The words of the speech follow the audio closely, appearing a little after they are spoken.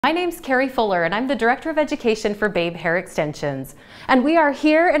My name's Kari Fuller and I'm the Director of Education for Babe Hair Extensions. And we are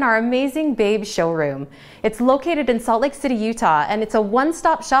here in our amazing Babe showroom. It's located in Salt Lake City, Utah, and it's a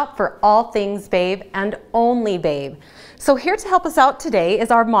one-stop shop for all things Babe and only Babe. So here to help us out today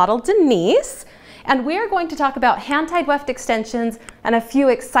is our model Denise, and we are going to talk about hand-tied weft extensions and a few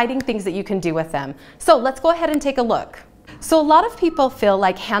exciting things that you can do with them. So let's go ahead and take a look. So a lot of people feel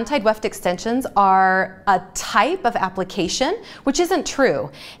like hand-tied weft extensions are a type of application, which isn't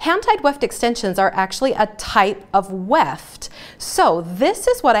true. Hand-tied weft extensions are actually a type of weft. So this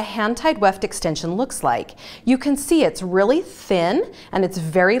is what a hand-tied weft extension looks like. You can see it's really thin and it's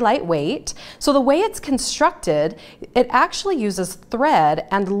very lightweight. So the way it's constructed, it actually uses thread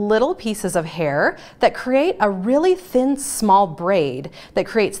and little pieces of hair that create a really thin, small braid that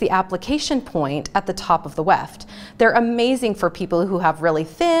creates the application point at the top of the weft. They're amazing for people who have really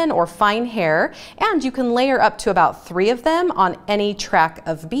thin or fine hair, and you can layer up to about 3 of them on any track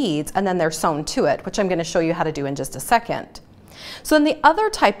of beads, and then they're sewn to it, which I'm going to show you how to do in just a second. So then the other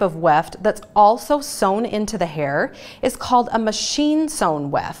type of weft that's also sewn into the hair is called a machine sewn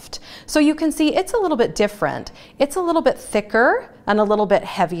weft. So you can see it's a little bit different. It's a little bit thicker and a little bit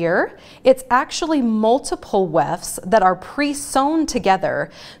heavier. It's actually multiple wefts that are pre-sewn together.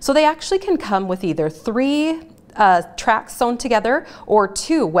 So they actually can come with either 3 tracks sewn together or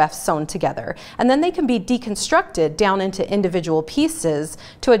 2 wefts sewn together, and then they can be deconstructed down into individual pieces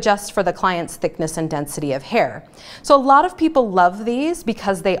to adjust for the client's thickness and density of hair. So a lot of people love these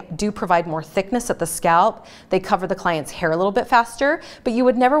because they do provide more thickness at the scalp. They cover the client's hair a little bit faster, but you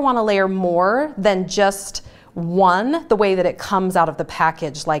would never want to layer more than just one the way that it comes out of the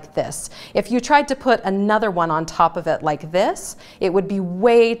package like this. If you tried to put another one on top of it like this, it would be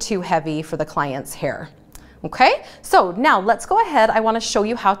way too heavy for the client's hair. Okay, so now let's go ahead. I want to show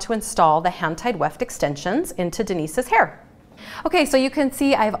you how to install the hand-tied weft extensions into Denise's hair. Okay, so you can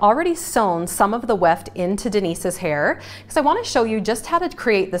see I've already sewn some of the weft into Denise's hair because I want to show you just how to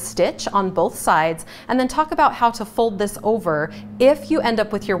create the stitch on both sides and then talk about how to fold this over if you end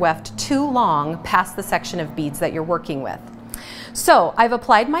up with your weft too long past the section of beads that you're working with. So I've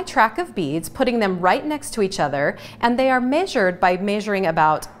applied my track of beads, putting them right next to each other, and they are measured by measuring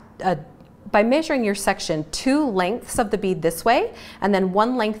your section 2 lengths of the bead this way and then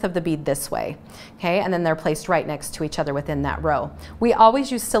 1 length of the bead this way. Okay, and then they're placed right next to each other within that row. We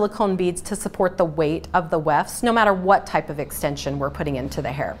always use silicone beads to support the weight of the wefts, no matter what type of extension we're putting into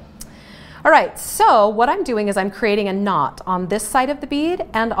the hair. All right, so what I'm doing is I'm creating a knot on this side of the bead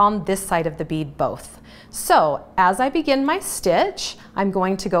and on this side of the bead both. So as I begin my stitch, I'm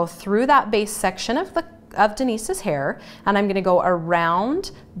going to go through that base section of Denise's hair, and I'm going to go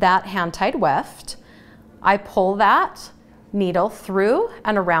around that hand-tied weft. I pull that needle through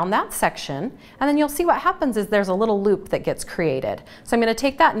and around that section, and then you'll see what happens is there's a little loop that gets created. So I'm going to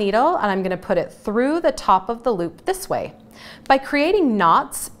take that needle and I'm going to put it through the top of the loop this way. By creating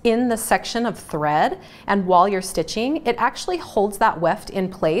knots in the section of thread and while you're stitching, it actually holds that weft in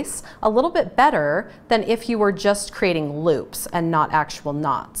place a little bit better than if you were just creating loops and not actual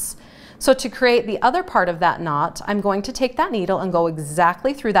knots. So to create the other part of that knot, I'm going to take that needle and go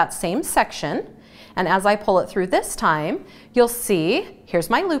exactly through that same section. And as I pull it through this time, you'll see,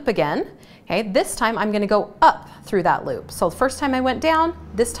 here's my loop again. Okay, this time I'm going to go up through that loop. So the first time I went down,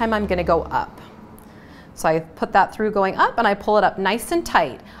 this time I'm going to go up. So I put that through going up and I pull it up nice and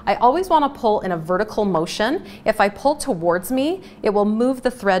tight. I always want to pull in a vertical motion. If I pull towards me, it will move the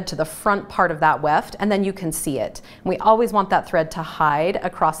thread to the front part of that weft and then you can see it. And we always want that thread to hide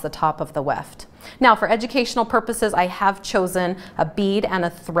across the top of the weft. Now for educational purposes, I have chosen a bead and a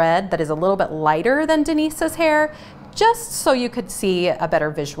thread that is a little bit lighter than Denise's hair, just so you could see a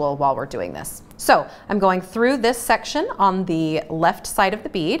better visual while we're doing this. So I'm going through this section on the left side of the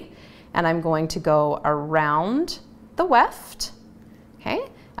bead, and I'm going to go around the weft. Okay,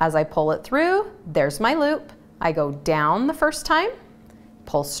 as I pull it through, there's my loop. I go down the first time,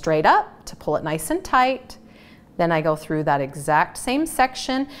 pull straight up to pull it nice and tight. Then I go through that exact same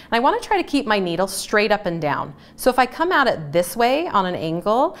section, and I want to try to keep my needle straight up and down. So if I come at it this way on an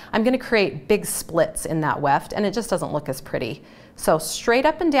angle, I'm going to create big splits in that weft, and it just doesn't look as pretty. So straight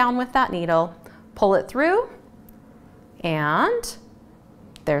up and down with that needle, pull it through, and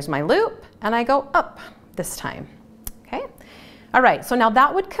there's my loop, and I go up this time. Okay. All right, so now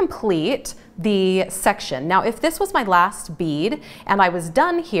that would complete the section. Now if this was my last bead and I was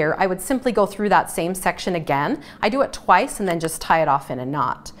done here, I would simply go through that same section again. I do it twice and then just tie it off in a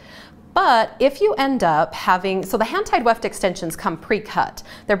knot. But if you end up having, so the hand-tied weft extensions come pre-cut.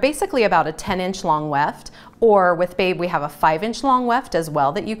 They're basically about a 10-inch long weft, or with Babe we have a 5-inch long weft as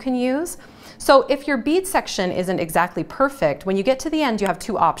well that you can use. So if your bead section isn't exactly perfect, when you get to the end, you have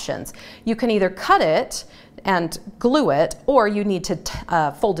two options. You can either cut it and glue it, or you need to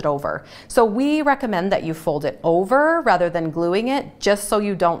fold it over. So we recommend that you fold it over rather than gluing it, just so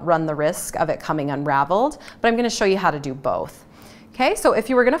you don't run the risk of it coming unraveled. But I'm going to show you how to do both. Okay, so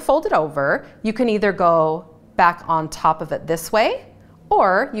if you were going to fold it over, you can either go back on top of it this way,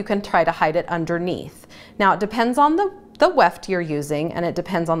 or you can try to hide it underneath. Now it depends on the weft you're using, and it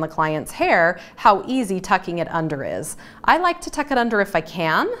depends on the client's hair, how easy tucking it under is. I like to tuck it under if I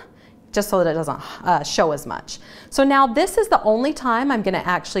can, just so that it doesn't show as much. So now this is the only time I'm going to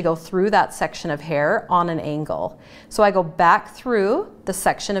actually go through that section of hair on an angle. So I go back through the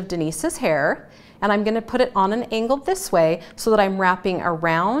section of Denise's hair, and I'm going to put it on an angle this way so that I'm wrapping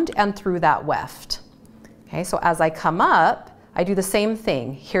around and through that weft. Okay, so as I come up, I do the same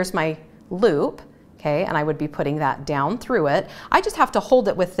thing. Here's my loop, okay, and I would be putting that down through it. I just have to hold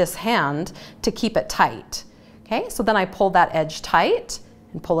it with this hand to keep it tight. Okay, so then I pull that edge tight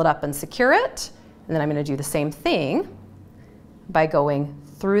and pull it up and secure it. And then I'm going to do the same thing by going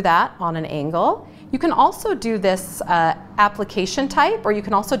through that on an angle. You can also do this application type, or you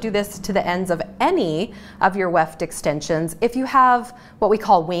can also do this to the ends of any of your weft extensions if you have what we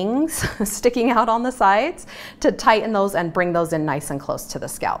call wings sticking out on the sides, to tighten those and bring those in nice and close to the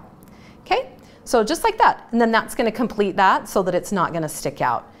scalp. Okay, so just like that. And then that's going to complete that so that it's not going to stick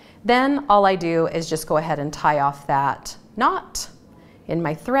out. Then all I do is just go ahead and tie off that knot in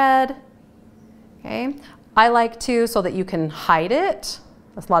my thread. Okay, I like to, so that you can hide it.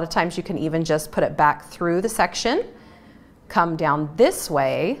 A lot of times you can even just put it back through the section, come down this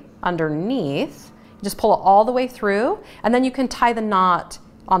way underneath, just pull it all the way through, and then you can tie the knot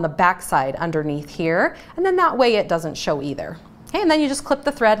on the back side underneath here, and then that way it doesn't show either. Okay, and then you just clip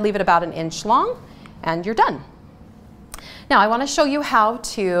the thread, leave it about 1 inch long, and you're done. Now I want to show you how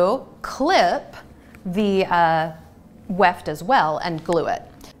to clip the weft as well and glue it.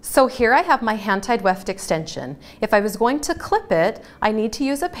 So here I have my hand-tied weft extension. If I was going to clip it, I need to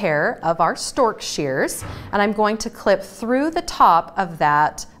use a pair of our stork shears, and I'm going to clip through the top of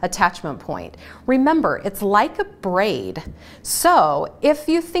that attachment point. Remember, it's like a braid. So if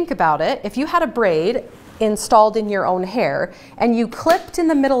you think about it, if you had a braid installed in your own hair and you clipped in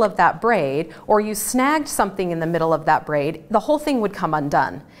the middle of that braid, or you snagged something in the middle of that braid, the whole thing would come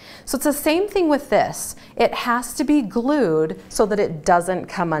undone. So it's the same thing with this. It has to be glued so that it doesn't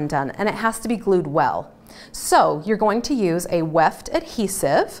come undone, and it has to be glued well. So you're going to use a weft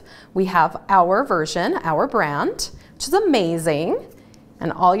adhesive. We have our version, our brand, which is amazing.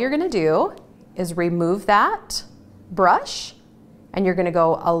 And all you're going to do is remove that brush, and you're going to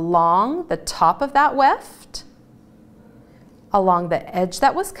go along the top of that weft, along the edge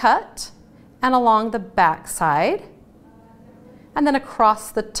that was cut, and along the back side, and then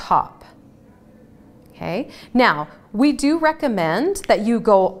across the top. Okay, now we do recommend that you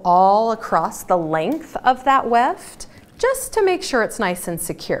go all across the length of that weft, just to make sure it's nice and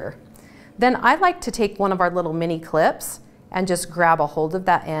secure. Then I like to take one of our little mini clips and just grab a hold of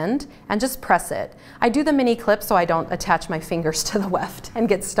that end and just press it. I do the mini clip so I don't attach my fingers to the weft and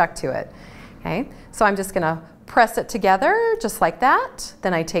get stuck to it. Okay, so I'm just gonna press it together just like that.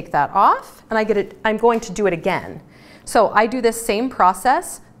 Then I take that off, and I'm going to do it again. So I do this same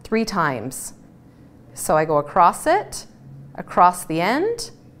process 3 times. So I go across it, across the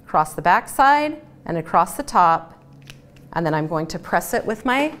end, across the back side, and across the top, and then I'm going to press it with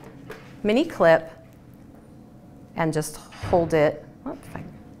my mini clip and just hold it.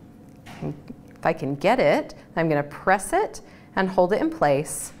 If I can get it, I'm going to press it and hold it in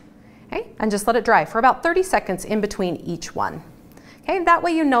place, okay, and just let it dry for about 30 seconds in between each one. Okay, that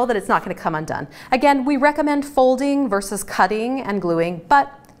way you know that it's not going to come undone. Again, we recommend folding versus cutting and gluing,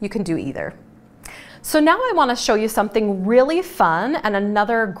 but you can do either. So now I want to show you something really fun and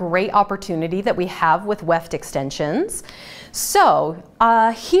another great opportunity that we have with weft extensions. So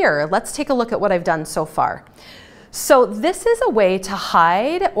here, let's take a look at what I've done so far. So this is a way to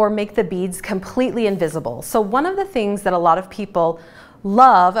hide or make the beads completely invisible. So one of the things that a lot of people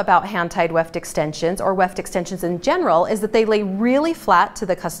love about hand-tied weft extensions, or weft extensions in general, is that they lay really flat to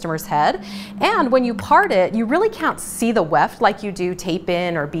the customer's head, and when you part it, you really can't see the weft like you do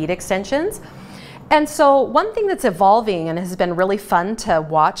tape-in or bead extensions. And so one thing that's evolving and has been really fun to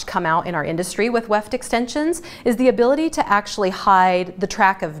watch come out in our industry with weft extensions is the ability to actually hide the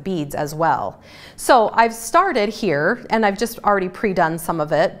track of beads as well. So I've started here, and I've just already pre-done some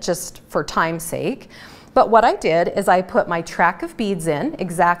of it just for time's sake. But what I did is I put my track of beads in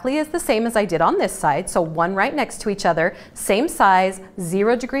exactly as the same as I did on this side. So one right next to each other, same size,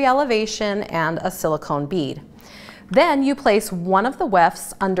 0 degree elevation, and a silicone bead. Then you place one of the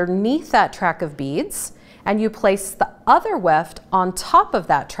wefts underneath that track of beads, and you place the other weft on top of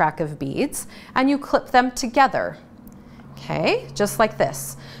that track of beads, and you clip them together. Okay, just like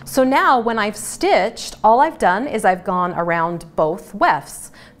this. So now when I've stitched, all I've done is I've gone around both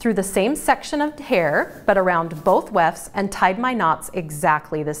wefts through the same section of hair, but around both wefts, and tied my knots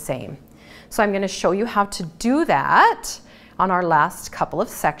exactly the same. So I'm going to show you how to do that on our last couple of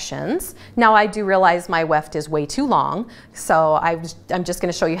sections. Now I do realize my weft is way too long, so I'm just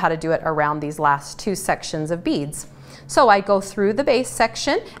going to show you how to do it around these last two sections of beads. So I go through the base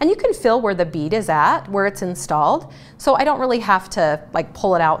section, and you can feel where the bead is at, where it's installed. So I don't really have to like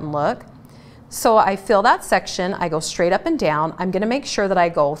pull it out and look. So I fill that section, I go straight up and down. I'm going to make sure that I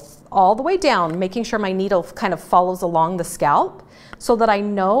go all the way down, making sure my needle kind of follows along the scalp so that I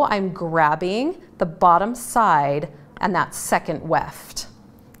know I'm grabbing the bottom side and that second weft.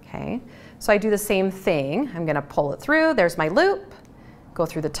 Okay, so I do the same thing. I'm going to pull it through. There's my loop. Go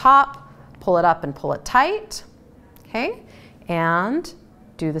through the top, pull it up and pull it tight. Okay, and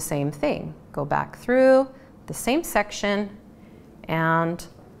do the same thing. Go back through the same section and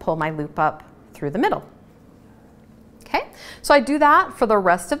pull my loop up through the middle. Okay, so I do that for the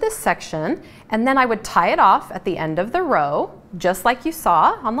rest of this section, and then I would tie it off at the end of the row, just like you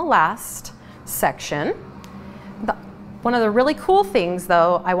saw on the last section. One of the really cool things,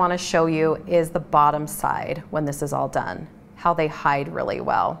 though, I want to show you is the bottom side when this is all done, how they hide really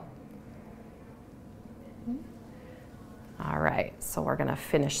well. All right, so we're going to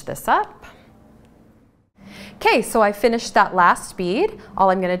finish this up. Okay, so I finished that last bead.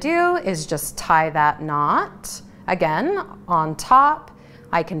 All I'm going to do is just tie that knot again on top.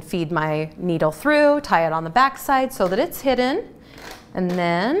 I can feed my needle through, tie it on the back side so that it's hidden, and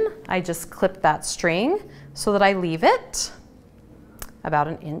then I just clip that string so that I leave it about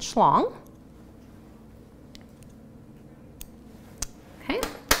 1 inch long. Okay,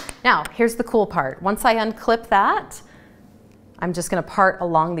 now here's the cool part. Once I unclip that, I'm just going to part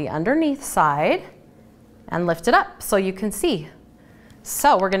along the underneath side and lift it up so you can see.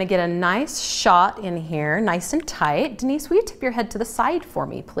 So we're going to get a nice shot in here, nice and tight. Denise, will you tip your head to the side for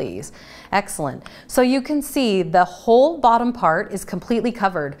me, please? Excellent. So you can see the whole bottom part is completely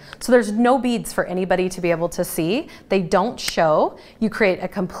covered. So there's no beads for anybody to be able to see. They don't show. You create a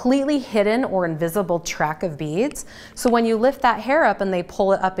completely hidden or invisible track of beads. So when you lift that hair up and they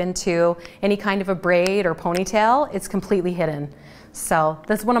pull it up into any kind of a braid or ponytail, it's completely hidden. So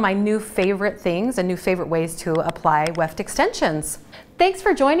that's one of my new favorite things and new favorite ways to apply weft extensions. Thanks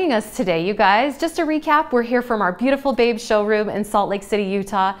for joining us today, you guys. Just to recap, we're here from our beautiful Babe showroom in Salt Lake City,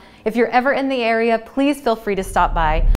 Utah. If you're ever in the area, please feel free to stop by.